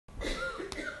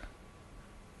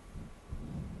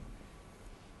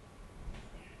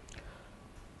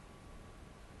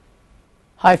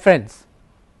Hi friends,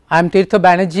 I am Tirtha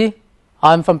Banerjee.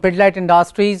 I am from Pidilite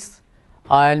Industries,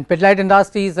 and Pidilite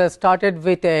Industries has started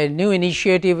with a new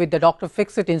initiative with the Dr.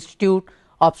 Fixit Institute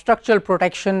of Structural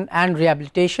Protection and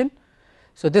Rehabilitation.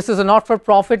 So, this is a not for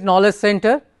profit knowledge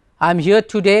center. I am here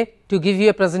today to give you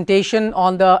a presentation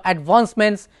on the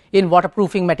advancements in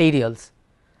waterproofing materials.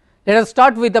 Let us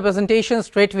start with the presentation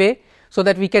straight away, so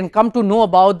that we can come to know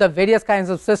about the various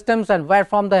kinds of systems and where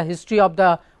from the history of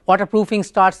the waterproofing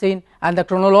starts in and the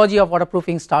chronology of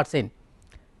waterproofing starts in.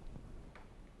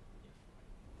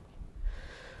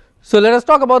 So, let us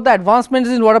talk about the advancements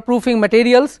in waterproofing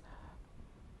materials.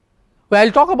 Well, I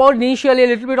will talk about initially a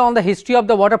little bit on the history of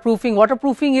the waterproofing.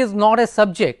 Waterproofing is not a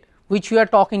subject which we are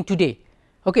talking today.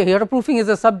 Okay, waterproofing is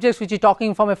a subject which is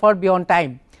talking from a far beyond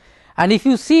time. And if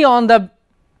you see on the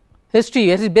history,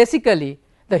 it is basically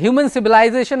the human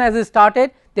civilization as it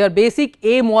started, their basic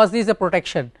aim was this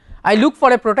protection. I look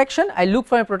for a protection, I look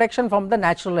for a protection from the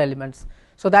natural elements.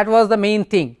 So, that was the main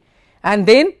thing. And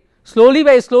then slowly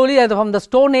by slowly, from the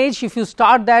Stone Age, if you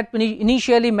start that,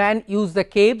 initially man used the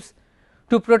caves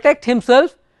to protect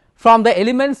himself from the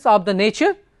elements of the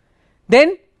nature.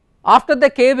 Then after the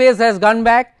cave age has gone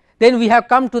back, then we have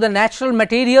come to the natural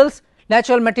materials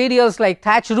like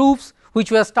thatch roofs, which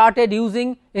were started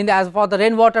using in the, as for the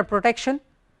rainwater protection.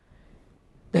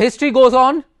 The history goes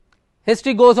on.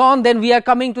 Then we are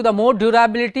coming to the more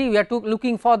durability. We are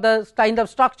looking for the kind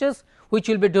of structures which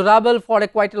will be durable for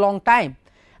quite a long time,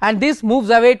 and this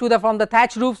moves away to the from the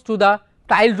thatch roofs to the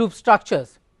tile roof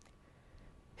structures.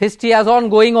 History has on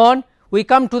going on. We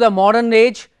come to the modern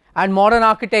age and modern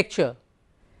architecture.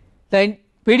 The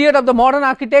period of the modern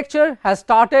architecture has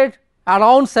started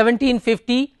around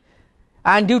 1750,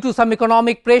 and due to some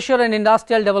economic pressure and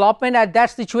industrial development at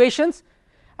that situations,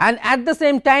 and at the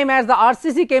same time as the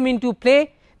RCC came into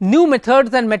play, new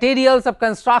methods and materials of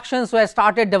constructions were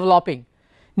started developing.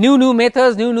 New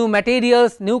methods, new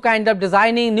materials, new kind of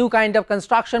designing, new kind of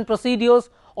construction procedures,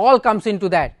 all comes into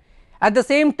that. At the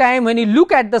same time, when you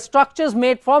look at the structures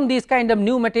made from these kind of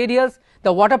new materials,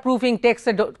 the waterproofing takes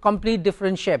a complete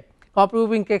different shape.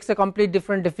 Waterproofing takes a complete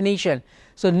different definition.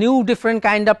 So, new different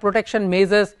kind of protection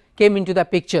measures came into the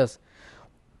pictures.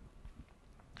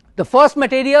 The first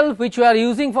material which we are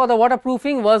using for the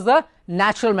waterproofing was the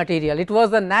natural material. It was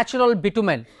the natural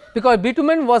bitumen, because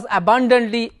bitumen was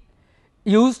abundantly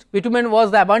used, bitumen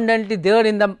was abundantly there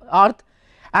in the earth,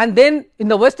 and then in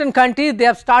the western countries they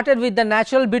have started with the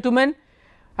natural bitumen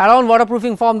around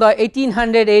waterproofing from the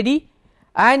 1800 AD,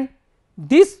 and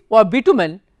this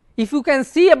bitumen, if you can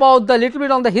see about the little bit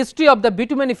on the history of the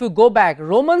bitumen, if you go back,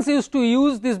 Romans used to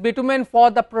use this bitumen for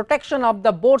the protection of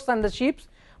the boats and the ships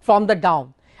from the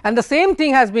down. And the same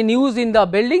thing has been used in the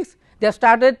buildings. They have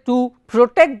started to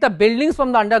protect the buildings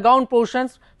from the underground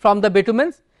portions from the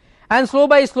bitumens, and slow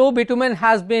by slow bitumen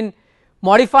has been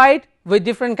modified with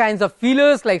different kinds of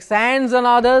fillers like sands and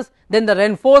others. Then the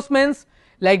reinforcements,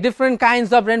 like different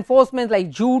kinds of reinforcements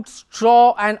like jute,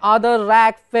 straw and other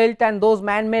rag, felt and those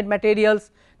man-made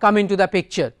materials come into the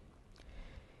picture.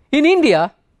 In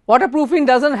India, waterproofing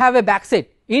does not have a backseat.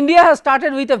 India has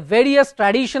started with a various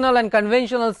traditional and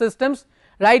conventional systems,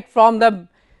 right from the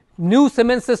new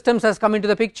cement systems has come into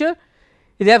the picture.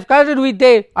 They have started with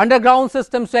the underground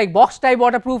systems like box type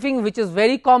waterproofing, which is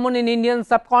very common in Indian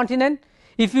subcontinent.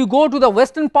 If you go to the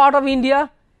western part of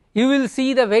India, you will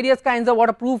see the various kinds of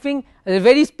waterproofing. A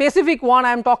very specific one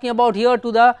I am talking about here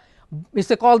to the,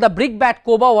 is called the brickbat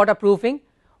koba waterproofing,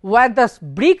 where the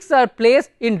bricks are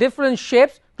placed in different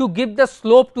shapes to give the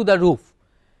slope to the roof.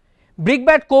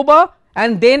 Brickbat koba,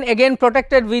 and then again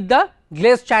protected with the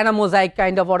glazed china mosaic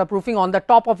kind of waterproofing on the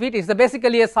top of it. It is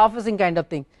basically a surfacing kind of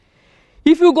thing.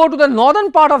 If you go to the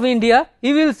northern part of India,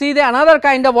 you will see the another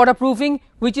kind of waterproofing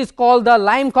which is called the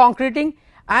lime concreting,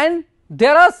 and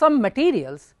there are some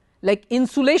materials like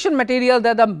insulation material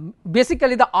that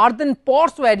basically the earthen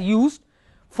pots were used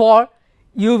for,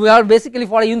 basically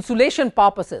for insulation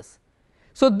purposes.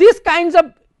 So, these kinds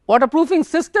of waterproofing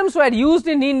systems were used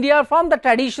in India from the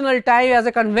traditional time as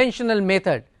a conventional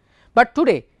method, but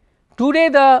today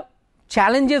the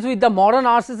challenges with the modern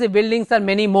RCC buildings are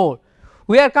many more.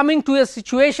 We are coming to a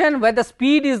situation where the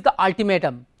speed is the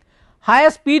ultimatum,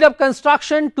 higher speed of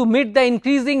construction to meet the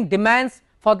increasing demands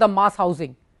for the mass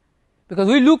housing, because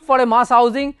we look for a mass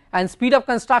housing and speed of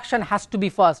construction has to be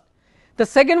first. The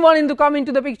second one to come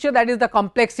into the picture, that is the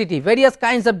complexity, various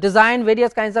kinds of design,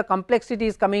 various kinds of complexity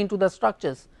is coming into the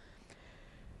structures.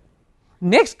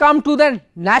 Next come to the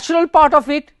natural part of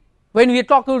it. When we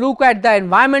look at the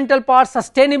environmental part,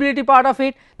 sustainability part of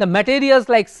it, the materials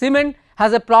like cement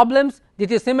has a problems.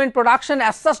 It is cement production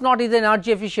as such not is an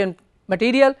energy efficient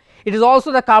material. It is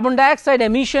also the carbon dioxide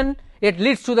emission it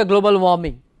leads to the global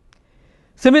warming.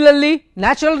 Similarly,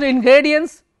 natural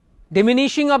ingredients,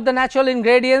 diminishing of the natural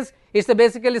ingredients is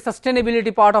basically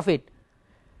sustainability part of it.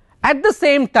 At the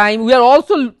same time, we are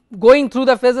also going through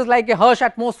the phases like a harsh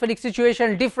atmospheric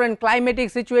situation, different climatic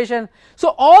situation.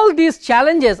 So, all these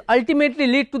challenges ultimately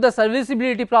lead to the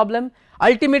serviceability problem,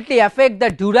 ultimately affect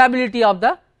the durability of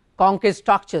the concrete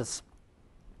structures.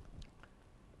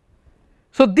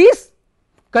 So, these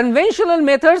conventional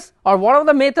methods or what are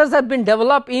the methods have been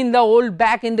developed in the old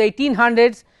back in the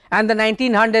 1800s and the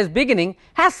 1900s beginning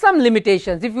has some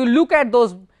limitations. If you look at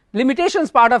those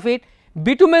limitations part of it,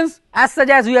 bitumens as such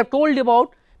as we have told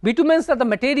about, bitumens are the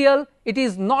material, it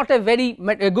is not a very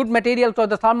good material for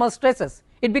the thermal stresses,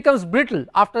 it becomes brittle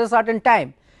after a certain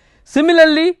time.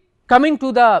 Similarly, coming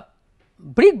to the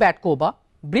brickbat coba,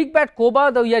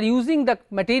 we are using the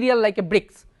material like a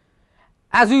bricks.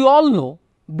 As we all know,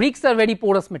 bricks are very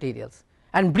porous materials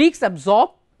and bricks absorb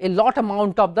a lot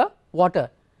amount of the water,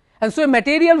 and so a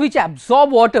material which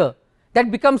absorb water, that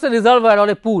becomes a reservoir or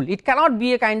a pool, it cannot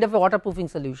be a kind of a waterproofing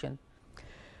solution.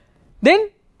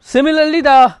 Then similarly,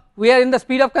 we are in the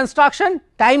speed of construction,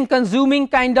 time consuming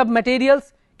kind of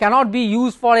materials cannot be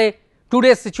used for a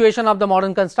today's situation of the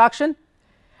modern construction.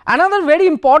 Another very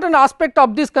important aspect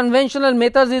of this conventional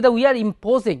methods is that we are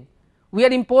imposing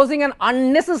an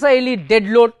unnecessarily dead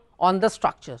load on the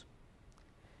structure.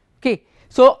 Okay.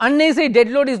 So, unnecessary dead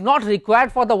load is not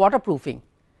required for the waterproofing.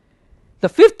 The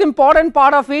fifth important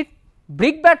part of it,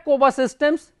 brickbat coba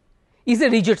systems is a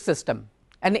rigid system,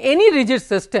 and any rigid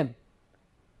system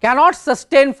cannot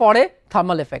sustain for a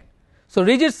thermal effect. So,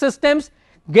 rigid systems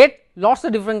get lots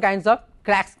of different kinds of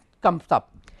cracks comes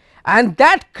up, and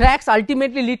that cracks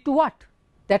ultimately lead to what?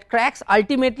 That cracks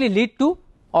ultimately lead to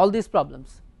all these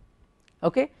problems.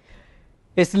 Okay.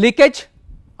 It's leakage,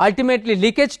 ultimately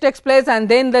leakage takes place, and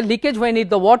then the leakage, when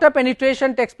the water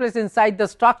penetration takes place inside the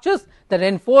structures, the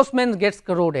reinforcement gets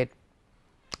corroded.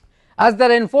 As the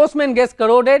reinforcement gets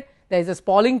corroded, there is a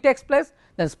spalling takes place,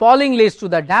 then spalling leads to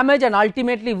the damage, and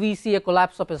ultimately we see a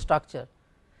collapse of a structure.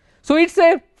 So, it is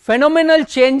a phenomenal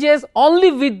changes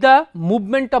only with the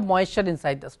movement of moisture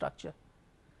inside the structure.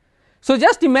 So,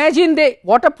 just imagine the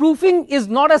waterproofing is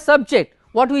not a subject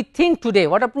what we think today.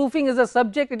 Waterproofing is a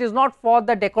subject, it is not for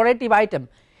the decorative item,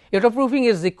 waterproofing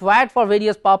is required for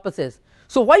various purposes.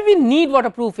 So, why we need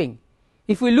waterproofing?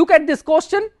 If we look at this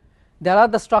question, there are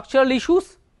the structural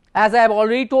issues, as I have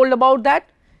already told about that.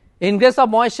 Ingress of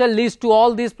moisture leads to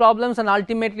all these problems and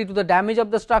ultimately to the damage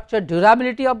of the structure,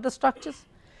 durability of the structures.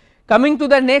 Coming to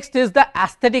the next is the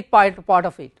aesthetic part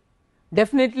of it.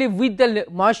 Definitely with the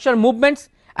moisture movements,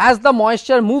 as the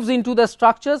moisture moves into the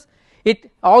structures,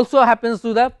 it also happens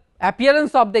to the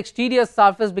appearance of the exterior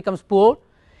surface becomes poor,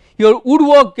 your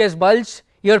woodwork gets bulged,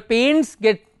 your paints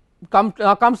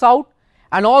comes out,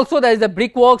 and also there is the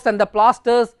brickworks and the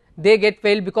plasters, they get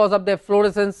failed because of their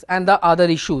fluorescence and the other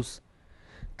issues.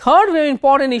 Third very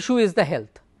important issue is the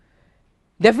health.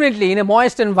 Definitely in a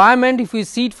moist environment, if we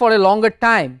sit for a longer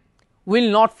time, we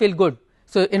will not feel good.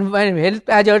 So, health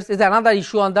hazards is another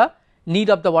issue on the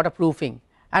need of the waterproofing.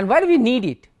 And why do we need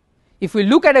it? If we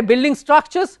look at a building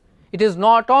structures, it is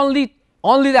not only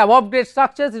the above grade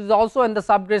structures, it is also in the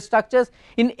subgrade structures.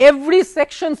 In every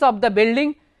sections of the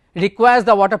building requires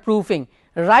the waterproofing,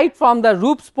 right from the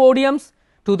roofs, podiums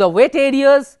to the wet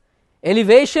areas,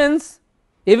 elevations,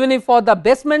 even if for the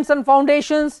basements and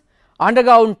foundations,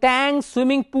 underground tanks,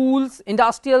 swimming pools,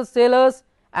 industrial cellars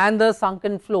and the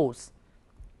sunken floors.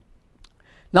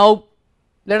 Now,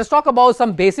 let us talk about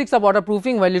some basics of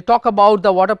waterproofing. While you talk about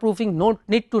the waterproofing,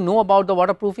 need to know about the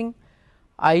waterproofing,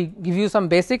 I give you some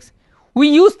basics. We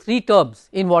use three terms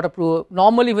in waterproof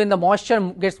normally when the moisture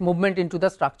gets movement into the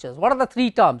structures. What are the three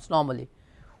terms normally?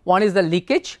 One is the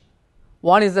leakage,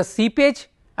 one is the seepage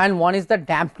and one is the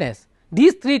dampness.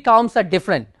 These three terms are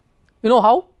different. You know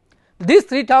how? These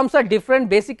three terms are different,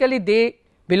 basically they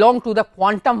belong to the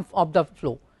quantum of the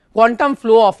flow, quantum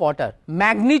flow of water,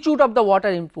 magnitude of the water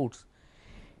inputs.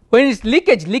 When it is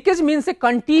leakage, leakage means a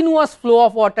continuous flow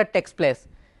of water takes place.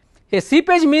 A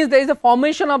seepage means there is a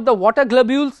formation of the water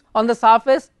globules on the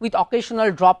surface with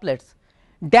occasional droplets.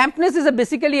 Dampness is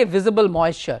basically a visible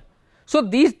moisture. So,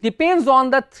 these depends on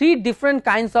the three different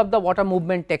kinds of the water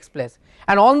movement takes place,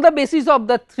 and on the basis of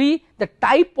the three, the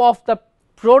type of the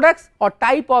products or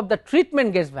type of the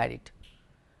treatment gets varied.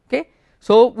 Okay.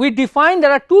 So, we define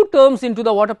there are two terms into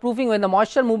the waterproofing when the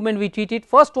moisture movement we treat it.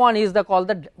 First one is called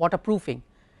the waterproofing.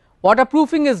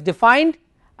 Waterproofing is defined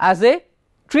as a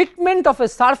treatment of a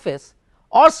surface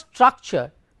or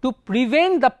structure to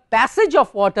prevent the passage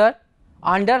of water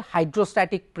under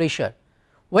hydrostatic pressure.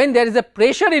 When there is a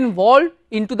pressure involved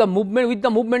into the movement with the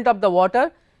movement of the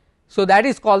water, So, that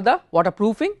is called the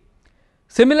waterproofing.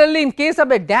 Similarly, in case of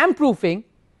a dam proofing,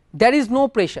 there is no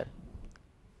pressure.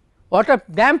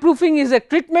 Dam proofing is a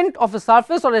treatment of a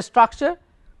surface or a structure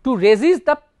to resist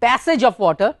the passage of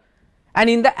water and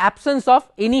in the absence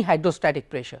of any hydrostatic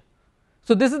pressure.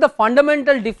 So, this is the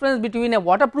fundamental difference between a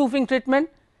waterproofing treatment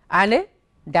and a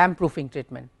dam proofing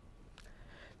treatment.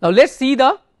 Now, let us see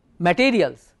the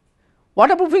materials.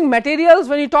 Waterproofing materials,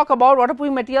 when you talk about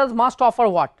waterproofing materials, must offer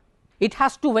what? It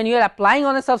has to, when you are applying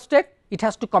on a substrate, it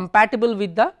has to compatible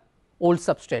with the old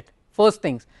substrate, first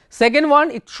things. Second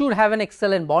one, it should have an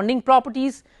excellent bonding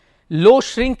properties, low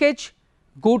shrinkage,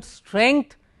 good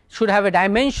strength, should have a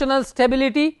dimensional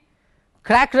stability,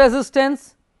 crack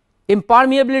resistance,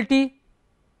 impermeability.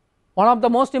 One of the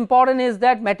most important is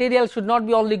that material should not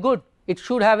be only good, it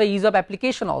should have a ease of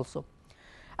application also,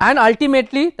 and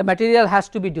ultimately the material has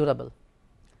to be durable.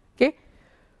 Okay.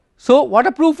 So,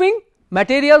 waterproofing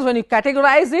materials, when you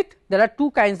categorize it, there are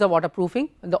two kinds of waterproofing,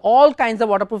 and all kinds of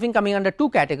waterproofing coming under two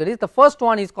categories. The first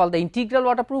one is called the integral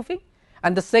waterproofing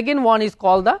and the second one is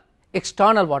called the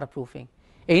external waterproofing.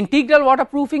 Integral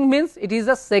waterproofing means it is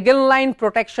a second line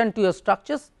protection to your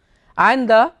structures, and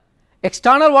the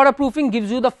external waterproofing gives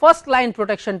you the first line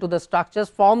protection to the structures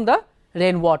from the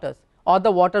rainwaters or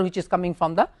the water which is coming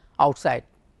from the outside.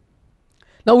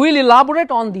 Now, we will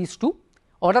elaborate on these two.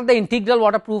 What are the integral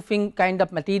waterproofing kind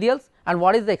of materials and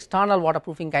what is the external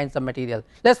waterproofing kinds of material.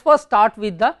 Let us first start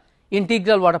with the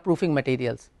integral waterproofing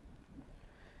materials.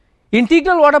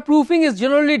 Integral waterproofing is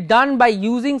generally done by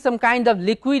using some kind of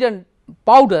liquid and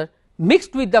powder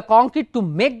mixed with the concrete to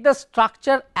make the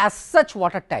structure as such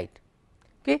watertight,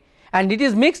 okay, and it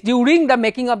is mixed during the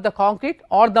making of the concrete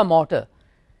or the mortar.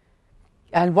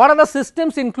 And what are the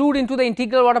systems include into the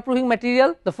integral waterproofing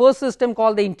material? The first system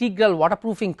called the integral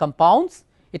waterproofing compounds,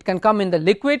 it can come in the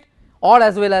liquid or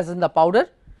as well as in the powder.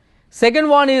 Second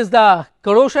one is the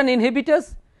corrosion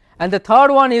inhibitors and the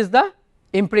third one is the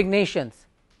impregnations.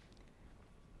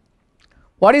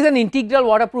 What is an integral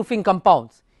waterproofing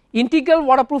compounds? Integral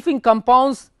waterproofing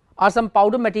compounds are some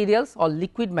powder materials or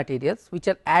liquid materials which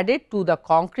are added to the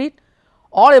concrete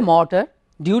or a mortar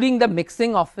during the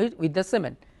mixing of it with the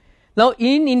cement. Now,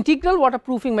 in integral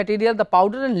waterproofing material, the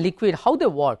powder and liquid, how they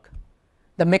work?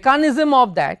 The mechanism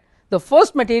of that, the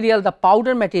first material, the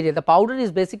powder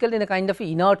is basically in a kind of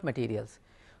inert materials,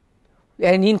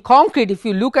 and in concrete if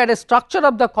you look at a structure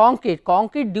of the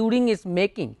concrete during its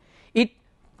making, it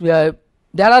there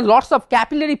are lots of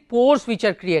capillary pores which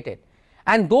are created,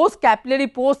 and those capillary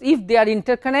pores, if they are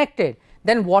interconnected,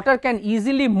 then water can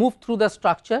easily move through the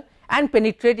structure and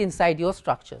penetrate inside your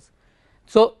structures.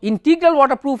 So, integral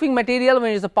waterproofing material,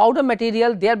 when it is a powder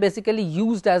material, they are basically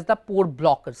used as the pore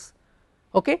blockers.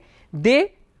 Okay.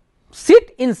 They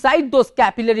sit inside those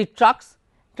capillary tracts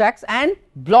and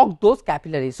block those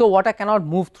capillaries. So, water cannot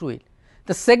move through it.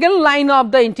 The second line of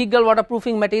the integral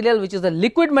waterproofing material, which is the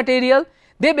liquid material,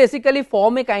 they basically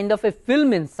form a kind of a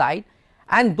film inside,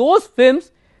 and those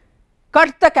films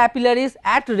cut the capillaries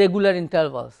at regular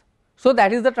intervals. So,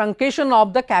 that is the truncation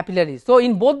of the capillaries. So,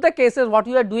 in both the cases what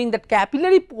you are doing, that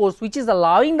capillary pores which is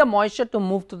allowing the moisture to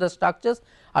move to the structures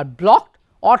are blocked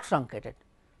or truncated.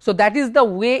 So, that is the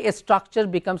way a structure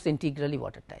becomes integrally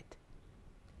watertight.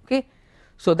 Okay.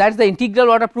 So, that is the integral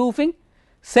waterproofing.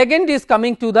 Second is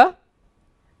coming to the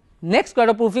next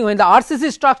waterproofing. When the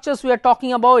RCC structures we are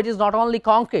talking about, it is not only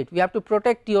concrete, we have to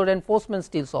protect your reinforcement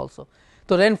steels also.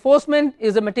 So, reinforcement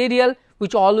is a material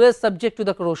which always subject to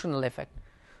the corrosional effect.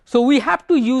 So, we have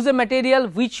to use a material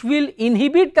which will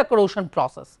inhibit the corrosion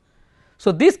process.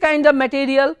 So, this kind of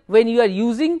material when you are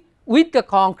using with the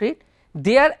concrete,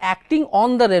 they are acting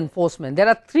on the reinforcement. There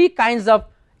are three kinds of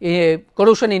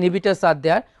corrosion inhibitors are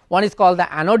there. One is called the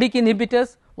anodic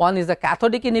inhibitors, one is the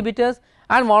cathodic inhibitors,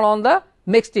 and one on the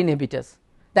mixed inhibitors.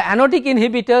 The anodic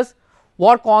inhibitors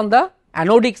work on the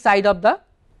anodic side of the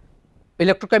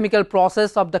electrochemical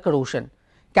process of the corrosion.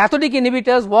 Cathodic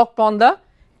inhibitors worked on the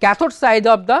cathode side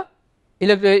of the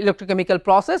electrochemical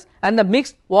process, and the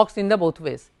mixed works in the both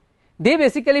ways. They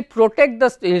basically protect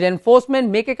the reinforcement,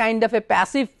 make a kind of a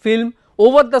passive film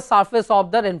over the surface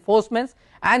of the reinforcements,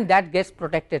 and that gets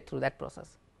protected through that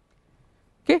process.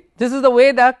 Okay. This is the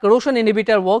way the corrosion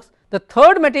inhibitor works. The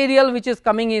third material which is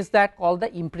coming is that called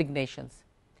the impregnations.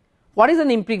 What is an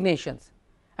impregnations?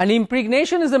 An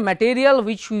impregnation is a material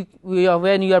which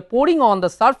when you are pouring on the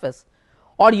surface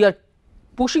or you are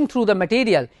pushing through the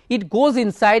material, it goes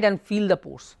inside and fill the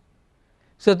pores.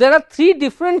 So, there are three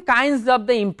different kinds of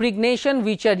the impregnation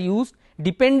which are used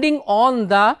depending on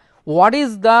the what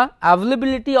is the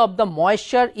availability of the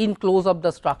moisture in close of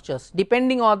the structures,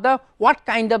 depending on the what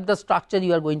kind of the structure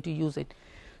you are going to use it.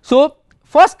 So,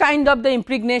 First kind of the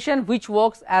impregnation which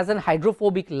works as an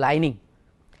hydrophobic lining.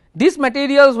 These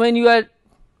materials when you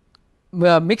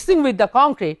are mixing with the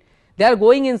concrete, they are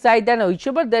going inside, then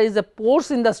whichever there is a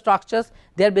pores in the structures,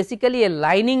 there basically a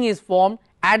lining is formed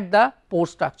at the pore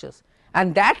structures,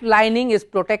 and that lining is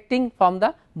protecting from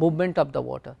the movement of the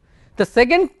water. The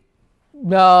second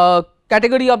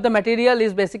category of the material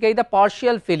is basically the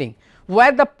partial filling,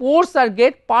 where the pores are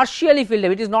get partially filled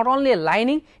up. It is not only a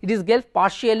lining, it is get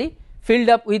partially filled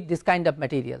up with this kind of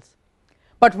materials.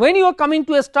 But when you are coming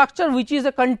to a structure which is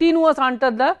a continuous under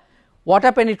the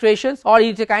water penetrations, or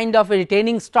it is a kind of a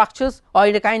retaining structures, or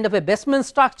it is a kind of a basement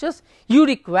structures, you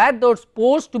require those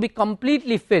pores to be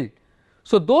completely filled.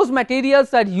 So, those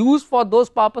materials are used for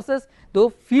those purposes to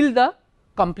fill the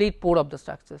complete pore of the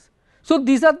structures. So,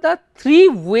 these are the three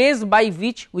ways by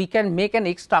which we can make an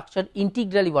egg structure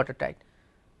integrally watertight.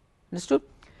 Understood?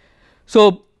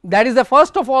 So, that is the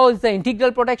first of all is the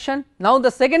integral protection. Now,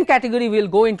 the second category we will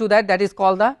go into that is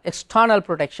called the external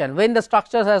protection, when the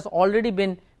structure has already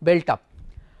been built up.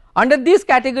 Under this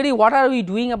category, what are we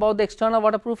doing about the external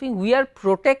waterproofing? We are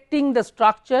protecting the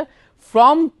structure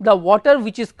from the water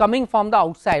which is coming from the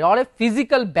outside, or a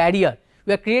physical barrier.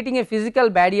 We are creating a physical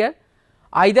barrier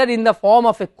either in the form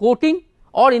of a coating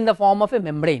or in the form of a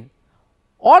membrane,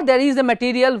 or there is a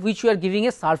material which we are giving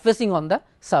a surfacing on the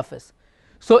surface.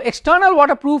 So, external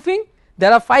waterproofing,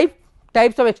 there are 5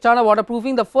 types of external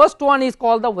waterproofing. The first one is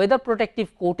called the weather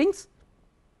protective coatings,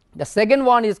 the second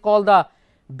one is called the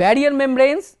barrier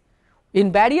membranes. In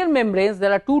barrier membranes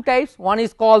there are 2 types, one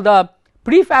is called the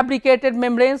prefabricated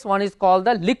membranes, one is called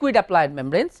the liquid applied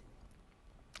membranes.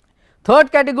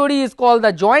 Third category is called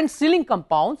the joint sealing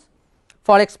compounds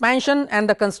for expansion and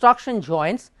the construction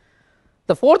joints.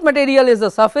 The fourth material is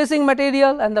the surfacing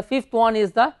material, and the fifth one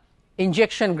is the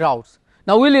injection grouts.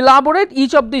 Now, we will elaborate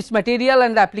each of this material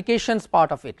and the applications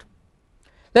part of it.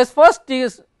 Let us first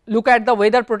look at the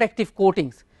weather protective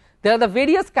coatings. There are the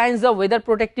various kinds of weather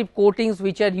protective coatings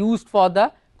which are used for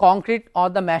the concrete or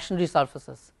the masonry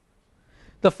surfaces.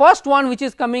 The first one which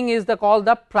is coming is called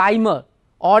the primer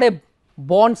or a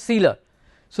bond sealer.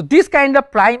 So, this kind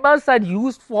of primers are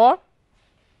used for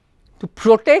to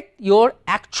protect your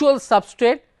actual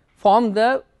substrate from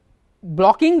the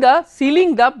blocking the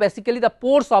sealing the basically the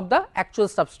pores of the actual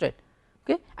substrate,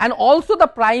 okay. And also the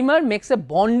primer makes a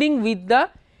bonding with the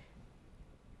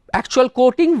actual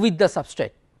coating with the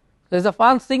substrate. There is a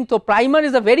first thing. So, primer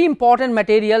is a very important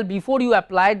material before you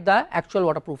apply the actual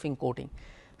waterproofing coating.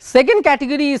 Second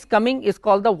category is coming is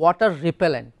called the water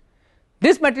repellent.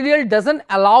 This material does not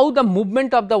allow the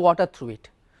movement of the water through it.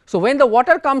 So, when the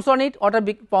water comes on it, water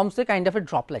forms a kind of a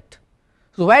droplet.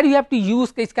 So, where you have to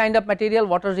use this kind of material,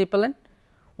 water repellent?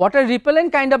 Water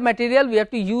repellent kind of material we have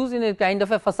to use in a kind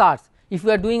of a facades. If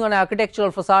we are doing on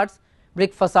architectural facades,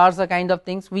 brick facades are kind of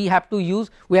things we have to use,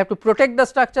 we have to protect the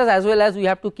structures as well as we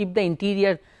have to keep the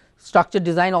interior structure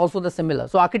design also the similar.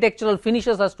 So, architectural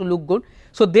finishes has to look good.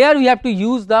 So, there we have to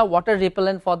use the water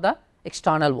repellent for the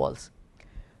external walls.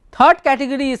 Third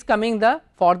category is coming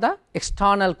for the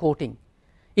external coating.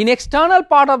 In external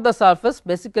part of the surface,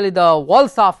 basically the wall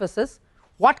surfaces,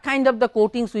 what kind of the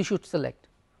coatings we should select,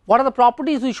 what are the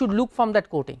properties we should look from that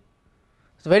coating.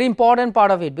 It is a very important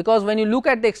part of it, because when you look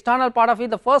at the external part of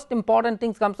it, the first important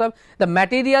thing comes up, the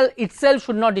material itself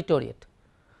should not deteriorate.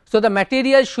 So, the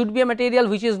material should be a material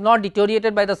which is not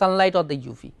deteriorated by the sunlight or the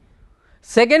UV.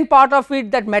 Second part of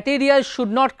it, that material should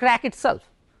not crack itself,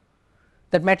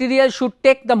 that material should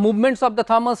take the movements of the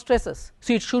thermal stresses.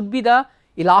 So, it should be the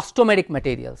elastomeric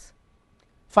materials,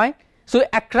 fine. So,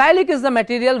 acrylic is the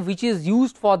material which is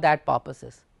used for that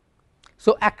purposes.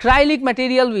 So, acrylic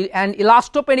material and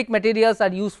elastopenic materials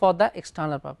are used for the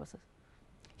external purposes.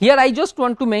 Here I just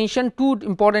want to mention 2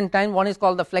 important terms, one is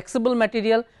called the flexible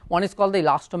material, one is called the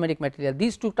elastomeric material.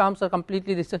 These 2 terms are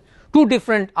completely different, 2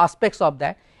 different aspects of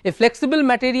that. A flexible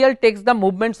material takes the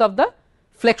movements of the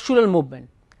flexural movement,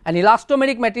 and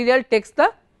elastomeric material takes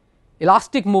the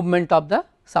elastic movement of the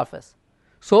surface.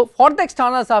 So, for the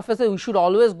external surfaces we should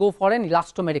always go for an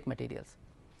elastomeric materials.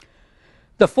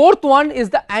 The fourth one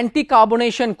is the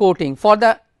anti-carbonation coating for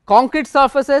the concrete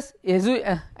surfaces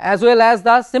as well as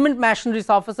the cement masonry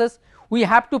surfaces. We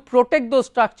have to protect those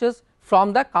structures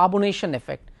from the carbonation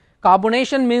effect.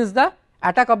 Carbonation means the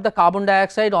attack of the carbon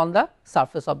dioxide on the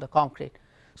surface of the concrete.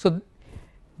 So,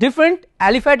 different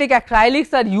aliphatic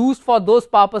acrylics are used for those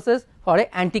purposes for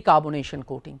a anti-carbonation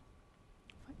coating.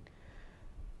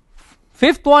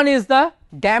 Fifth one is the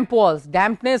damp walls.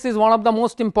 Dampness is one of the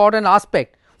most important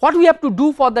aspect. What we have to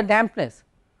do for the dampness?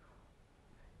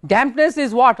 Dampness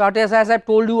is what? As I have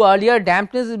told you earlier,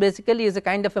 dampness is basically a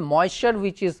kind of a moisture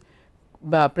which is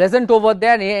present over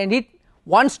there, and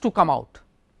wants to come out.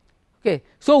 Okay.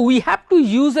 So, we have to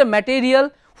use a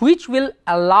material which will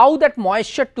allow that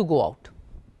moisture to go out.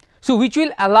 So, which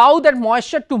will allow that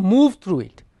moisture to move through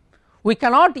it. We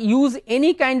cannot use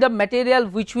any kind of material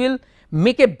which will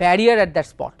make a barrier at that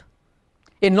spot.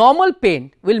 A normal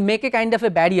paint will make a kind of a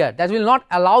barrier that will not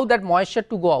allow that moisture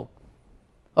to go out.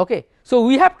 Okay. So,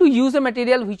 we have to use a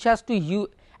material which has to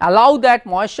allow that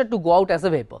moisture to go out as a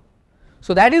vapor.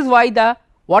 So, that is why the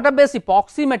water based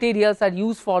epoxy materials are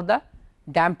used for the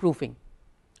damp proofing.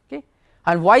 Okay.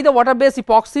 And why the water based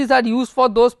epoxies are used for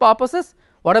those purposes?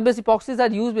 Water based epoxies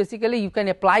are used basically you can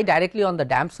apply directly on the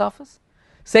damp surface.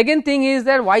 Second thing is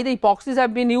that why the epoxies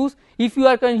have been used, if you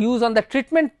are going to use on the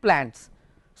treatment plants.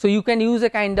 So, you can use a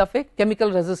kind of a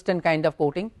chemical resistant kind of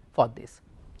coating for this.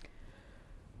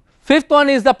 Fifth one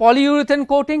is the polyurethane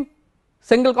coating,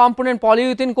 single component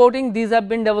polyurethane coating. These have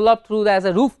been developed through as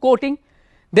a roof coating.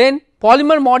 Then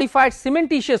polymer modified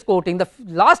cementitious coating, the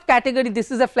last category, this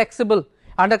is a flexible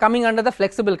coming under the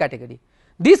flexible category.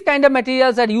 These kind of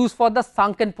materials are used for the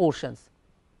sunken portions,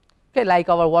 okay, like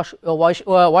our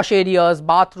wash areas,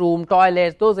 bathroom,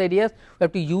 toilets, those areas we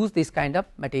have to use these kind of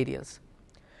materials.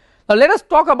 Now, let us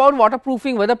talk about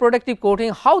waterproofing weather protective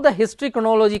coating, how the history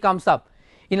chronology comes up.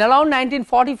 In around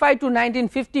 1945 to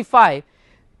 1955,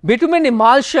 bitumen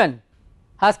emulsion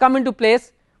has come into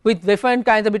place with different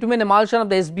kinds of bitumen emulsion of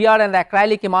the SBR and the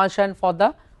acrylic emulsion for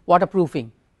the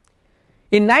waterproofing.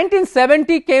 In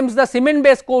 1970 came the cement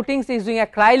based coatings using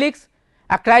acrylics,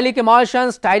 acrylic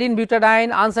emulsions, styrene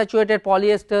butadiene, unsaturated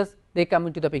polyesters, they come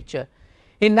into the picture.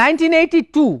 In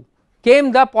 1982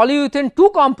 came the polyurethane 2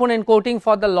 component coating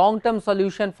for the long term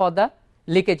solution for the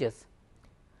leakages.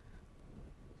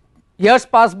 Years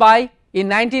passed by, in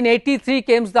 1983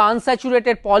 came the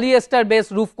unsaturated polyester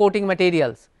based roof coating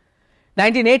materials.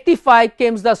 1985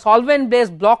 came the solvent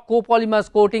based block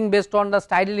copolymers coating based on the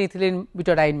styrene ethylene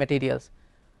butadiene materials.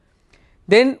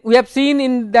 Then we have seen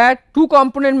in that 2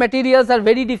 component materials are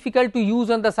very difficult to use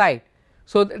on the site.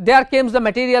 So, there comes the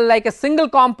material like a single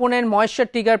component moisture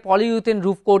trigger polyurethane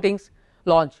roof coatings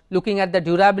launch, looking at the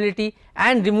durability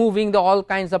and removing the all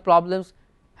kinds of problems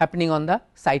happening on the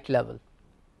site level.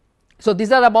 So,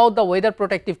 these are about the weather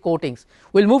protective coatings.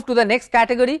 We will move to the next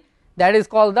category, that is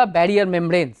called the barrier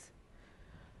membranes.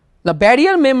 The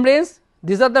barrier membranes,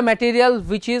 these are the material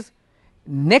which is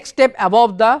next step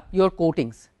above the your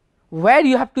coatings, where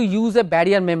you have to use a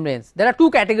barrier membranes. There are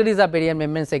 2 categories of barrier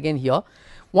membranes again here.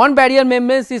 One barrier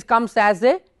membranes comes as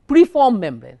a preformed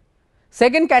membrane.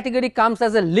 Second category comes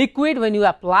as a liquid, when you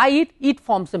apply it, it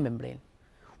forms a membrane.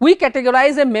 We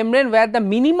categorize a membrane where the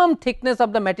minimum thickness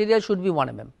of the material should be 1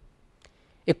 mm.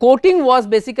 A coating was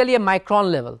basically a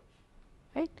micron level,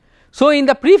 right. So, in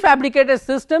the prefabricated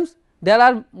systems there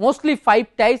are mostly 5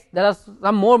 types, there are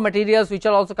some more materials which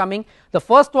are also coming. The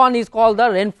first one is called the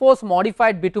reinforced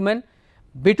modified bitumen.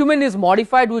 Bitumen is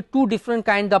modified with 2 different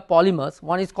kinds of polymers,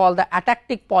 one is called the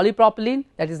atactic polypropylene,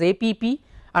 that is APP,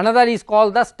 another is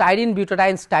called the styrene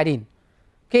butadiene styrene,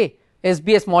 okay,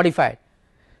 SBS modified.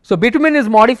 So, bitumen is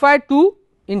modified to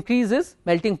increase its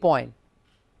melting point,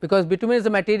 because bitumen is a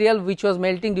material which was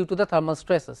melting due to the thermal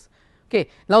stresses. Okay.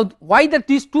 Now, why that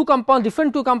these 2 compounds,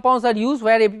 different 2 compounds are used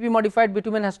where APP modified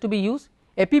bitumen has to be used?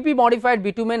 APP modified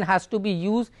bitumen has to be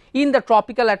used in the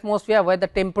tropical atmosphere where the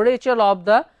temperature of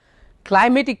the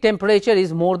climatic temperature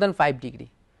is more than 5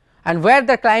 degree, and where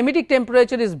the climatic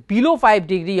temperature is below 5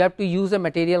 degree you have to use a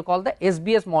material called the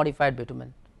SBS modified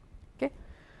bitumen. Okay.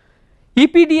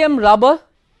 EPDM rubber,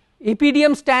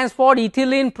 EPDM stands for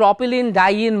ethylene propylene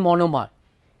diene monomer.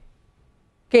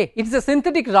 Okay, it is a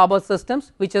synthetic rubber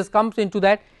systems which has comes into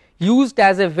that, used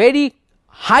as a very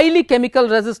highly chemical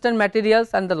resistant materials,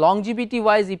 and the longevity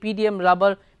wise EPDM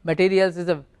rubber materials is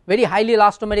a very highly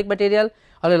elastomeric material,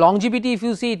 or a longevity if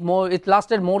you see it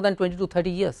lasted more than 20 to 30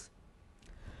 years.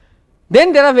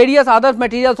 Then there are various other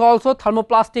materials also,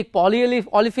 thermoplastic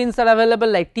polyolefins are available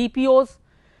like TPOs,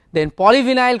 then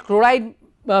polyvinyl chloride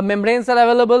membranes are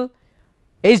available,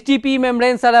 HDP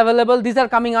membranes are available, these are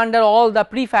coming under all the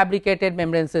prefabricated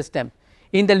membrane system.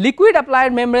 In the liquid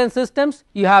applied membrane systems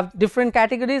you have different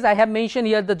categories, I have mentioned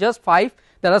here the just 5,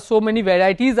 there are so many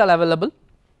varieties are available.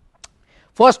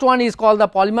 First one is called the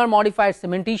polymer modified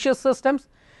cementitious systems,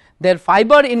 their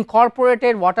fiber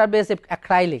incorporated water based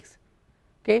acrylics,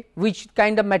 okay, which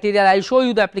kind of material I will show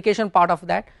you the application part of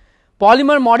that.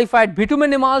 Polymer modified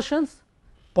bitumen emulsions,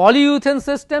 polyurethane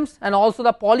systems, and also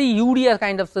the polyurea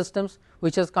kind of systems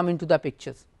which has come into the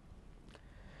pictures.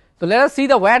 So, let us see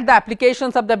where the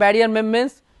applications of the barrier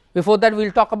membranes. Before that we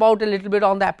will talk about a little bit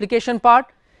on the application part.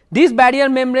 These barrier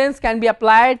membranes can be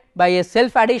applied by a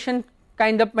self adhesion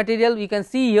kind of material. You can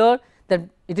see here that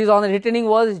it is on the retaining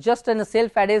wall, it is just a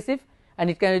self adhesive and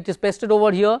it is pasted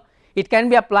over here. It can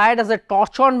be applied as a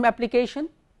torch on application,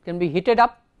 can be heated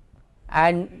up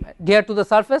and adhere to the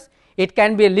surface. It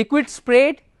can be a liquid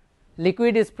sprayed,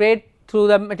 liquid is sprayed through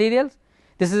the materials.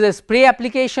 This is a spray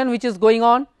application which is going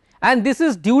on, and this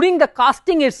is during the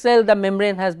casting itself the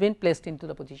membrane has been placed into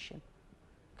the position.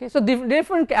 Okay. So,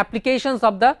 different applications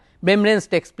of the membranes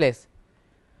takes place.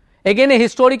 Again a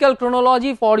historical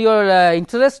chronology for your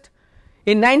interest.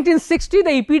 In 1960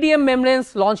 the EPDM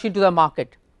membranes launched into the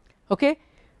market. Okay.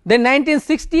 Then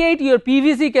 1968 your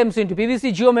PVC comes into,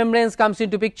 PVC geomembranes comes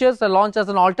into pictures, launched as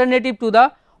an alternative to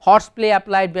the horseplay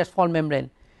applied baseball membrane.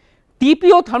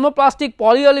 TPO thermoplastic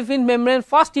polyolefin membrane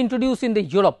first introduced in the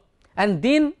Europe, and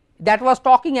then that was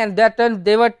talking, and that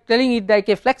they were telling it like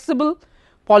a flexible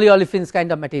polyolefins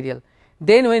kind of material.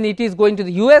 Then when it is going to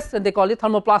the US, and they call it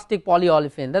thermoplastic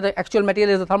polyolefin, that the actual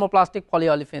material is the thermoplastic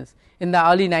polyolefins. In the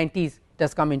early 90s it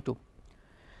has come into.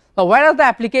 Now where are the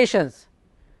applications?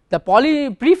 The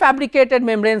prefabricated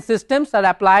membrane systems are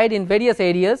applied in various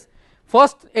areas.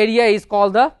 First area is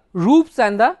called the roofs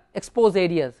and the exposed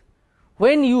areas.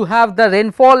 When you have the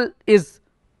rainfall is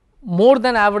more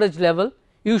than average level,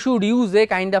 you should use a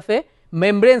kind of a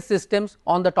membrane systems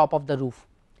on the top of the roof,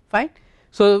 fine.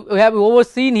 So we have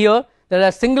overseen here there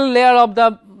are single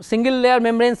layer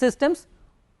membrane systems.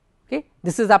 Okay.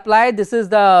 This is applied, this is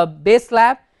the base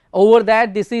slab, over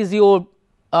that this is your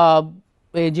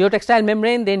geotextile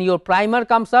membrane, then your primer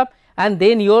comes up and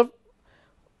then your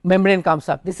membrane comes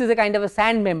up. This is a kind of a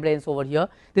sand membranes over here,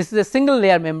 this is a single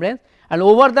layer membrane, and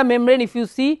over the membrane if you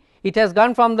see it has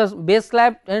gone from the base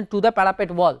slab to the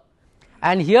parapet wall,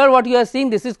 and here what you are seeing,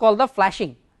 this is called the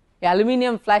flashing.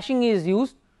 Aluminium flashing is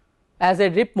used as a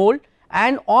drip mold,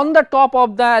 and on the top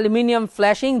of the aluminium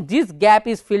flashing this gap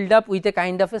is filled up with a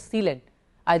kind of a sealant,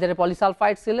 either a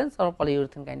polysulfide sealants or a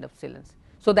polyurethane kind of sealants.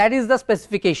 So that is the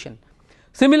specification.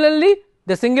 Similarly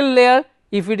the single layer,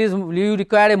 if it is you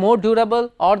require a more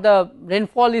durable or the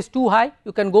rainfall is too high,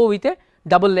 you can go with a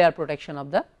double layer protection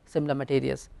of the similar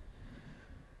materials.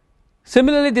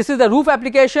 Similarly this is the roof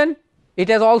application, it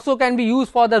has also can be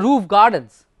used for the roof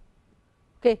gardens.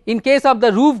 Okay. In case of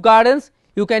the roof gardens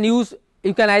you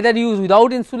can either use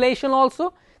without insulation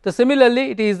also. So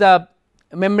similarly it is the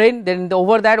membrane, then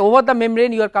over the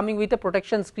membrane you are coming with a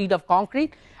protection screed of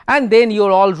concrete, and then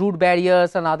your all root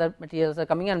barriers and other materials are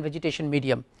coming and vegetation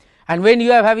medium. And when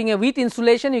you are having a with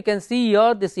insulation, you can see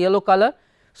here this yellow color.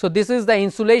 So this is the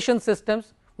insulation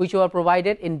systems which are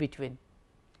provided in between.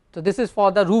 So this is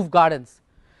for the roof gardens.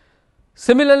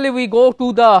 Similarly we go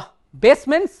to the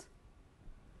basements.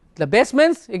 The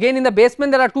basements, again in the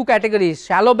basement there are two categories,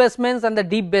 shallow basements and the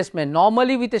deep basement.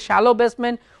 Normally with a shallow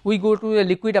basement we go to a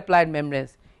liquid applied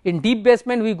membranes. In deep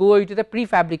basement we go into the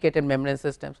prefabricated membrane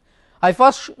systems. I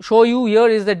first show you here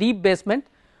is the deep basement,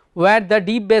 where the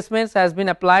deep basements has been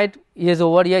applied is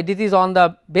over here. This is on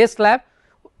the base slab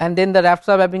and then the rafts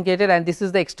are fabricated, and this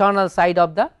is the external side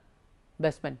of the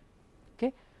basement.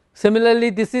 Okay. Similarly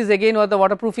this is again what the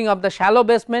waterproofing of the shallow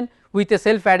basement with a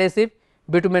self adhesive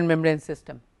bitumen membrane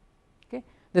system. Okay.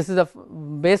 This is the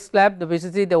base slab, the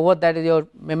basically the over that is your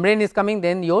membrane is coming,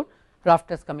 then your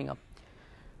rafters coming up.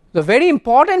 The very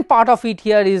important part of it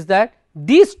here is that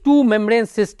these two membrane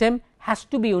system has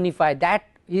to be unified, that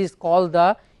is called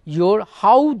the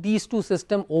how these two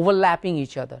systems overlapping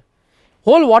each other.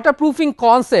 Whole waterproofing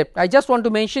concept, I just want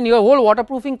to mention here, whole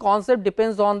waterproofing concept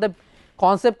depends on the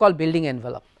concept called building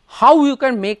envelope, how you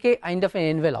can make a kind of an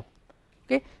envelope.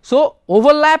 Okay. So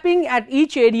overlapping at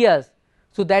each areas,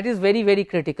 so that is very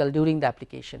critical during the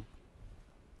application.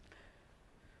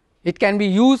 It can be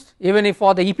used even if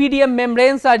for the EPDM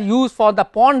membranes are used for the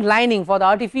pond lining, for the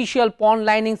artificial pond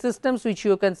lining systems which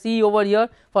you can see over here.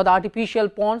 For the artificial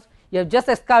ponds you have just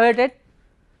excavated,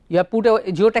 you have put a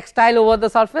geotextile over the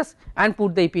surface and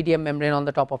put the EPDM membrane on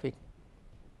the top of it.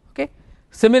 Okay.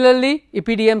 Similarly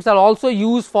EPDMs are also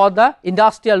used for the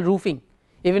industrial roofing,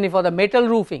 even if for the metal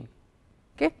roofing.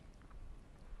 Okay.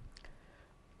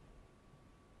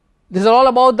 This is all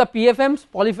about the PFMs,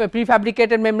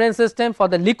 prefabricated membrane system. For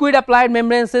the liquid applied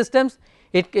membrane systems,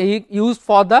 it used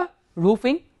for the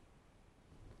roofing.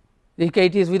 Okay,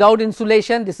 it is without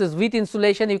insulation, this is with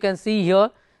insulation. You can see here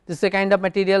this is a kind of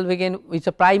material, again it is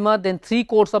a primer, then 3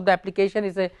 coats of the application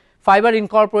is a fiber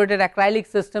incorporated acrylic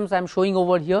systems I am showing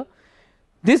over here.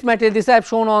 This material, this I have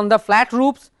shown on the flat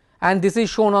roofs and this is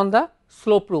shown on the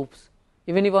slope roofs.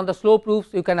 Even if on the slope roofs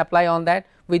you can apply on that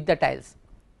with the tiles.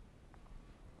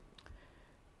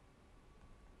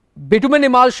 Bitumen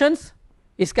emulsions,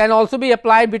 it can also be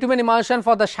applied, bitumen emulsion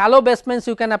for the shallow basements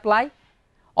you can apply,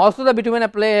 also the bitumen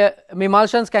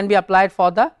emulsions can be applied for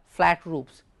the flat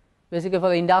roofs. basically for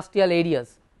the industrial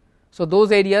areas. So,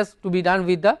 those areas to be done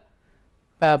with the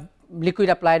liquid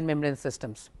applied membrane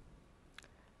systems.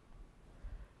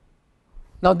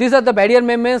 Now, these are the barrier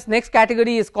membranes. Next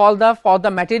category is called the for the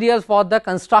materials for the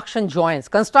construction joints.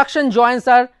 Construction joints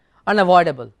are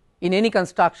unavoidable in any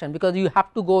construction because you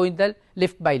have to go in the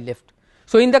lift by lift.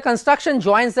 So, in the construction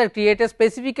joints are created,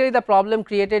 specifically the problem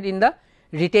created in the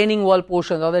retaining wall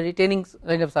portions or the retaining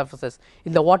surfaces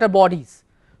in the water bodies.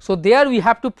 So, there we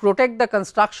have to protect the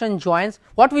construction joints.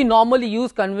 What we normally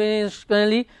use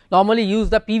conventionally normally use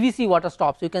the PVC water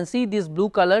stops. You can see this blue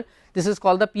color, this is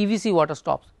called the PVC water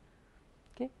stops,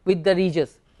 okay, with the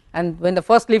ridges, and when the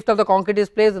first lift of the concrete is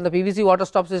placed and the PVC water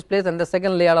stops is placed and the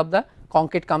second layer of the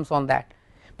concrete comes on that.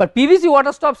 But PVC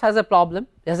water stops has a problem,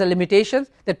 there has a limitation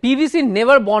that PVC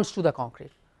never bonds to the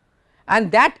concrete,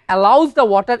 and that allows the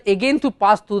water again to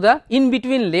pass through the in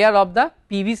between layer of the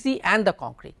PVC and the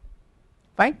concrete,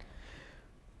 fine.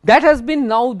 That has been,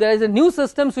 now there is a new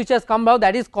system which has come out,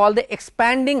 that is called the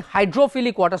expanding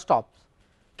hydrophilic water stops,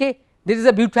 okay. This is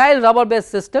a butyl rubber based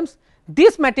systems.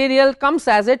 This material comes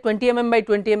as a 20 mm by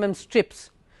 20 mm strips.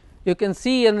 You can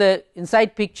see in the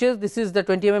inside pictures, this is the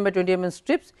 20 mm by 20 mm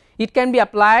strips. It can be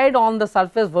applied on the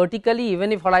surface vertically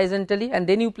even if horizontally, and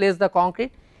then you place the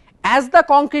concrete. As the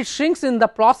concrete shrinks in the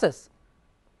process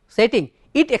setting,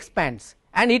 it expands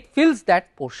and it fills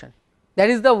that portion. That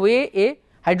is the way a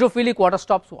hydrophilic water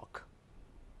stops work.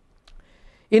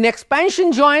 In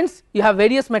expansion joints, you have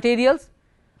various materials,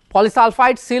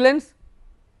 polysulfide sealants,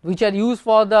 which are used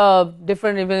for the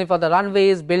different, even for the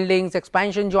runways, buildings,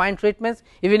 expansion joint treatments,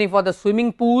 even for the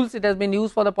swimming pools it has been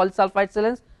used for the polysulfide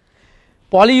sealants.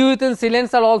 Polyurethane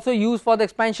sealants are also used for the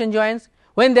expansion joints.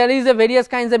 When there is a various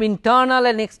kinds of internal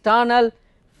and external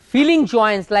filling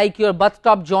joints like your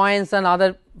bathtub joints and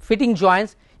other fitting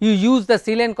joints, you use the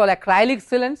sealant called acrylic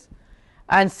sealants,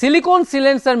 and silicone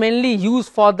sealants are mainly used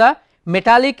for the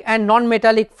metallic and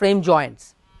non-metallic frame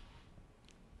joints,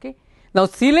 okay. Now,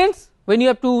 sealants, when you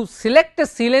have to select a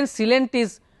sealant, sealant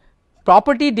is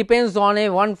property depends on a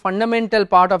one fundamental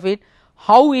part of it,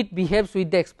 how it behaves with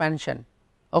the expansion,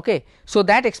 okay. So,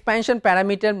 that expansion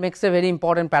parameter makes a very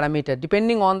important parameter,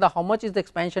 depending on the how much is the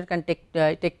expansion can take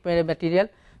material.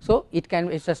 So, it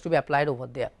has to be applied over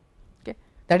there, okay.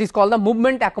 That is called the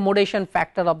movement accommodation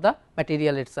factor of the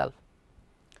material itself.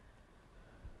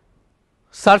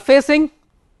 Surfacing,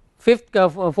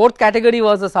 fourth category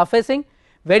was the surfacing.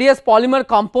 Various polymer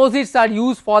composites are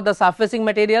used for the surfacing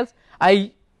materials.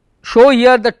 I show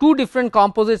here the two different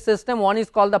composite system, one is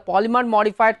called the polymer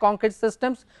modified concrete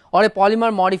systems or a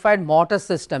polymer modified mortar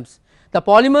systems. The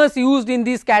polymers used in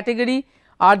this category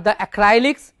are the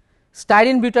acrylics,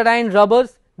 styrene butadiene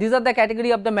rubbers. These are the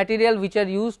category of the material which are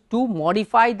used to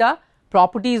modify the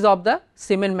properties of the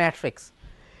cement matrix.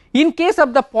 In case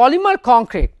of the polymer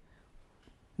concrete,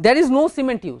 there is no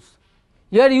cement use,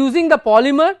 you are using the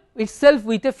polymer itself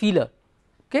with a filler,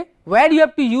 okay. Where you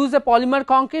have to use a polymer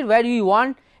concrete, where you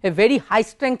want a very high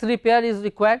strength repair is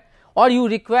required or you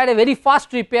require a very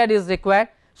fast repair is required.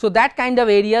 So, that kind of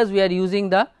areas we are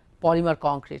using the polymer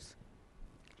concretes.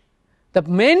 The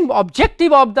main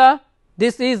objective of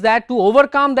this is that to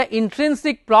overcome the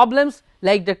intrinsic problems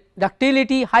like the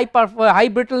ductility, high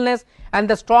brittleness and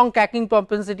the strong cracking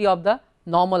propensity of the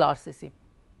normal RCC.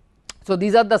 So,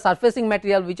 these are the surfacing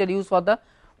material which are used for the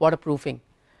waterproofing.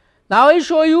 Now, I will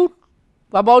show you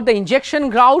about the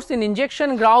injection grouts. In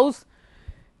injection grouts,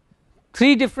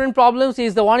 three different problems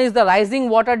is the one is the rising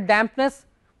water dampness,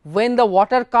 when the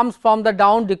water comes from the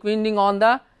down depending on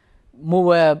the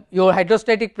your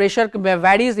hydrostatic pressure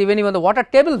varies, even the water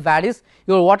table varies,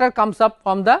 your water comes up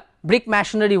from the brick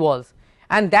masonry walls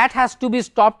and that has to be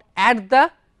stopped at the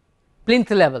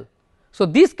plinth level. So,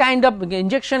 this kind of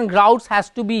injection grouts has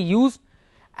to be used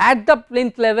at the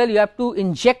plinth level, you have to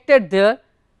inject it there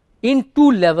in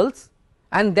two levels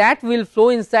and that will flow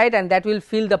inside and that will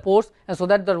fill the pores, and so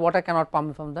that the water cannot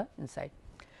pump from the inside.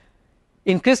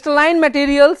 In crystalline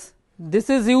materials, this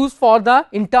is used for the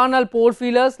internal pore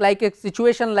fillers, like a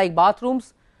situation like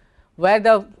bathrooms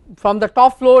where from the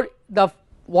top floor the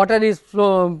water is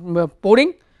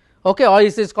pouring, okay, or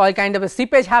it is called kind of a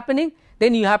seepage happening,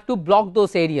 then you have to block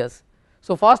those areas.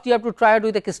 So, first you have to try it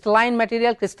with a crystalline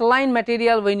material. Crystalline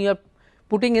material, when you are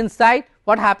putting inside,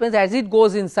 what happens as it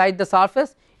goes inside the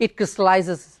surface, it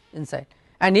crystallizes inside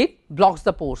and it blocks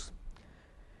the pores.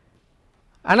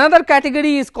 Another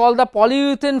category is called the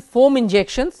polyurethane foam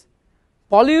injections.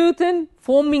 Polyurethane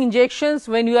foam injections,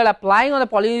 when you are applying on a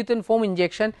polyurethane foam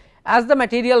injection, as the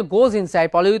material goes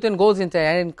inside, polyurethane goes inside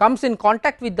and comes in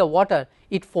contact with the water,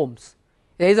 it foams.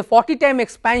 There is a 40 time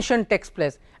expansion takes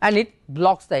place and it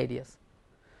blocks the areas.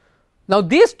 Now,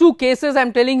 these two cases I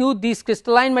am telling you, these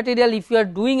crystalline material, if you are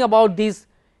doing about these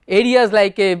areas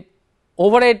like a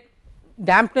overhead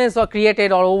dampness or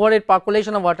created or overhead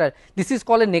percolation of water, this is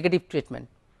called a negative treatment.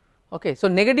 Okay. So,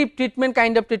 negative treatment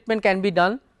kind of treatment can be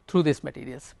done through these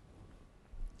materials.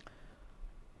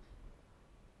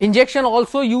 Injection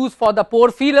also used for the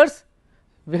pore fillers,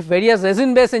 various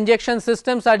resin based injection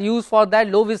systems are used for that,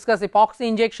 low viscous epoxy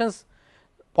injections,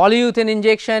 polyurethane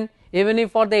injection. Even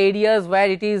if for the areas where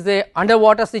it is a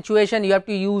underwater situation, you have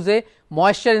to use a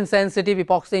moisture insensitive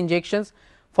epoxy injections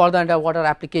for the underwater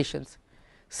applications.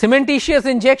 Cementitious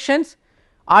injections,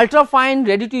 ultra fine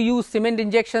ready to use cement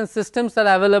injection systems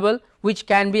are available, which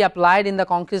can be applied in the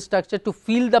concrete structure to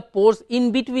fill the pores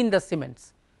in between the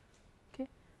cements. Okay.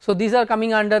 So, these are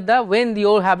coming under the when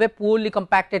you have a poorly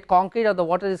compacted concrete or the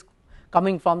water is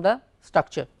coming from the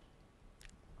structure.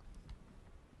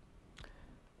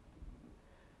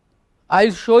 I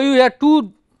will show you here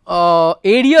two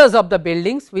areas of the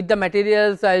buildings with the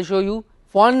materials. I will show you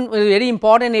one very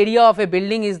important area of a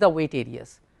building is the wet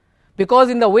areas, because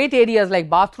in the wet areas like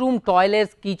bathroom,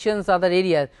 toilets, kitchens, other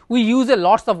areas we use a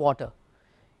lots of water.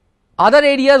 Other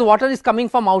areas water is coming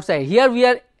from outside, here we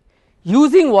are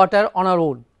using water on our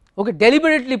own, okay,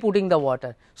 deliberately putting the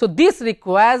water. So, this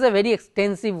requires a very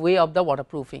extensive way of the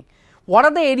waterproofing. What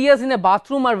are the areas in a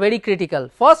bathroom are very critical?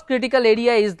 First critical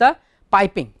area is the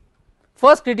piping.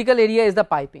 First critical area is the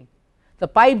piping, the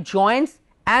pipe joints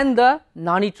and the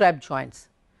nani trap joints.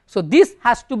 So, this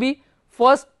has to be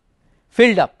first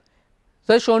filled up.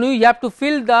 So, I have shown you have to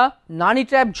fill the nani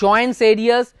trap joints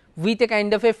areas with a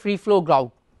kind of a free flow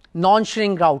grout, non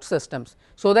shrink grout systems,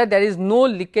 so that there is no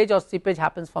leakage or seepage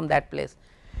happens from that place.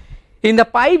 In the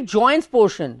pipe joints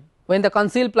portion, when the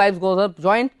concealed pipes goes up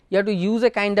joint, you have to use a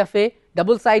kind of a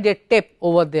double sided tape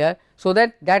over there, so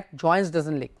that that joints does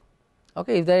not leak.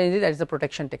 Okay, if there is, that is the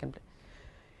protection taken place.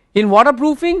 In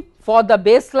waterproofing for the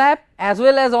base slab as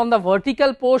well as on the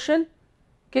vertical portion,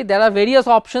 okay, there are various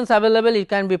options available. It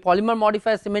can be polymer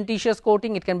modified cementitious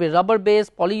coating, it can be rubber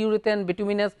based, polyurethane,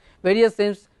 bituminous, various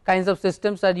kinds of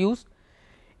systems are used.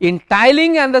 In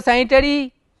tiling and the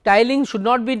sanitary, tiling should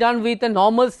not be done with a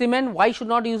normal cement. Why should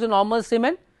not use a normal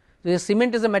cement? Because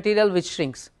cement is a material which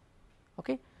shrinks.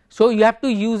 Okay. So, you have to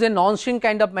use a non-shrink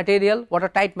kind of material,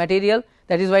 watertight material,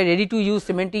 that is why ready to use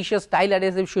cementitious tile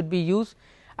adhesive should be used,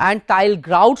 and tile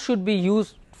grout should be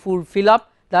used to fill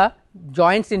up the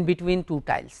joints in between two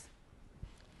tiles.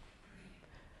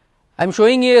 I am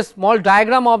showing you a small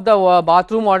diagram of the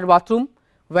bathroom or bathroom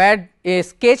where a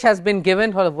sketch has been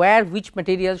given for where which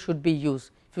material should be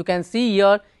used. If you can see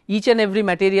here each and every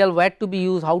material where to be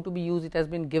used, how to be used, it has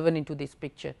been given into this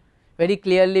picture very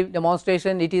clearly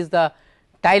demonstration. It is the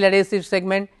tile adhesive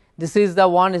segment, this is the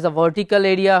one is the vertical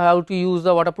area how to use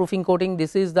the waterproofing coating,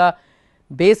 this is the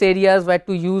base areas where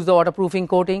to use the waterproofing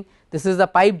coating, this is the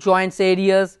pipe joints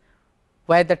areas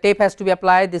where the tape has to be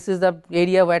applied, this is the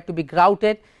area where to be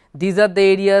grouted, these are the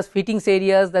areas fittings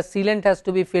areas the sealant has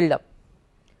to be filled up.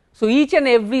 So, each and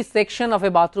every section of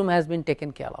a bathroom has been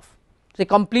taken care of, it is a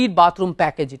complete bathroom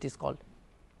package it is called.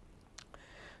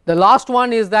 The last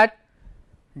one is that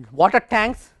water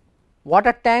tanks.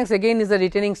 Water tanks again is the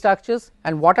retaining structures,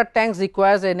 and water tanks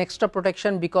requires an extra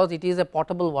protection because it is a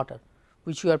potable water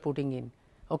which you are putting in.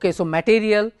 Okay, so,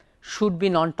 material should be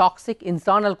non-toxic,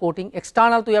 internal coating,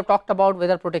 external we have talked about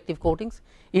weather protective coatings,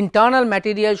 internal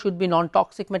material should be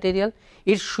non-toxic material,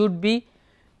 it should be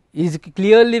is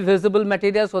clearly visible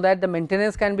material so that the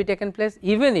maintenance can be taken place,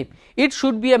 even if it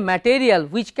should be a material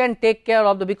which can take care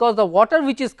of the, because the water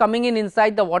which is coming in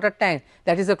inside the water tank,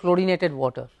 that is a chlorinated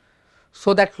water.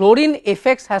 So, that chlorine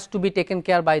effects has to be taken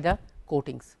care by the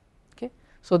coatings. Okay.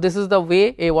 So, this is the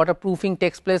way a waterproofing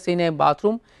takes place in a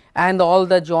bathroom, and all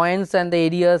the joints and the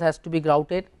areas has to be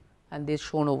grouted, and this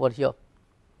shown over here.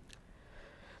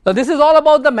 Now, this is all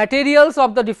about the materials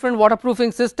of the different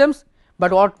waterproofing systems,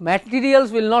 but what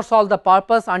materials will not solve the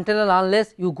purpose until and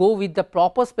unless you go with the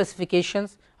proper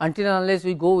specifications, until and unless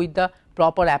we go with the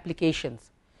proper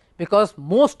applications, because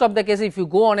most of the cases if you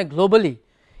go on a globally,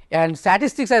 and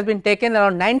statistics has been taken,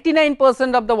 around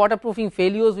 99% of the waterproofing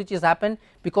failures which is happened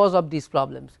because of these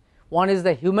problems. One is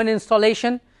the human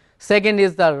installation, second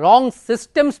is the wrong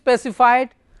system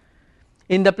specified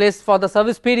in the place for the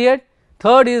service period,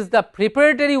 third is the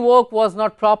preparatory work was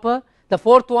not proper, the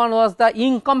fourth one was the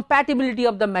incompatibility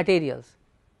of the materials.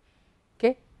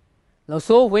 Okay. Now,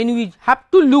 so when we have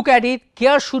to look at it,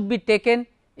 care should be taken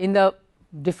in the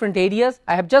different areas.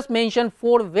 I have just mentioned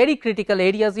 4 very critical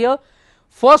areas here.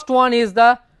 First one is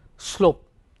the slope.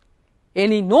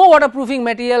 No waterproofing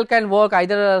material can work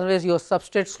either unless your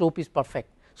substrate slope is perfect.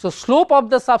 So, slope of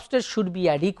the substrate should be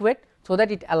adequate so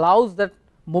that it allows the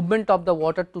movement of the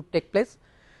water to take place.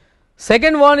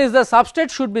 Second one is the substrate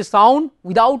should be sound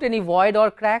without any void or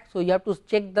crack. So, you have to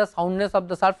check the soundness of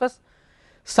the surface.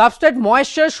 Substrate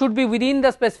moisture should be within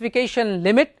the specification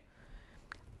limit,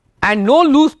 and no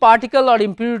loose particle or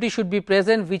impurity should be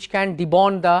present which can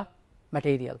debond the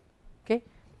material. Okay.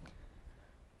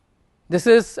 This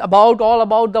is all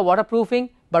about the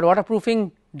waterproofing, but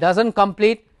waterproofing does not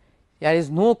complete, there is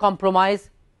no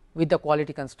compromise with the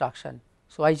quality construction.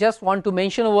 So, I just want to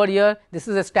mention over here, this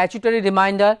is a statutory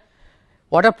reminder,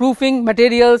 waterproofing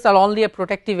materials are only a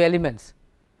protective elements,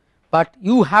 but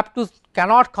you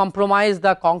cannot compromise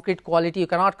the concrete quality, you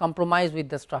cannot compromise with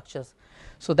the structures.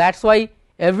 So, that is why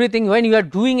everything, when you are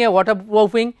doing a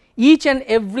waterproofing, each and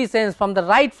every sense from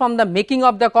the making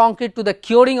of the concrete to the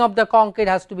curing of the concrete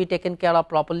has to be taken care of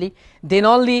properly, then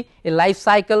only a life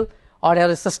cycle or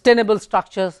a sustainable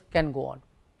structures can go on.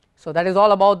 So, that is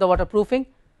all about the waterproofing.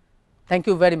 Thank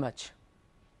you very much.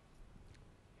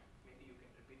 Maybe you can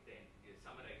repeat the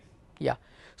summarize. Yeah.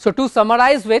 So, to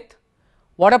summarize with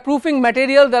waterproofing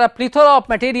material, there are plethora of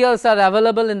materials are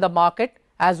available in the market,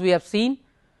 as we have seen.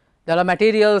 There are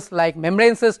materials like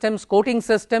membrane systems, coating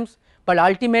systems, but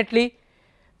ultimately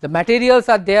the materials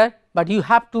are there, but you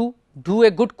have to do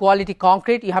a good quality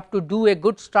concrete, you have to do a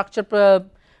good structure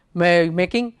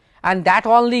making, and that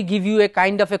only give you a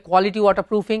kind of a quality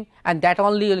waterproofing, and that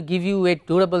only will give you a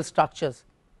durable structures.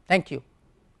 Thank you.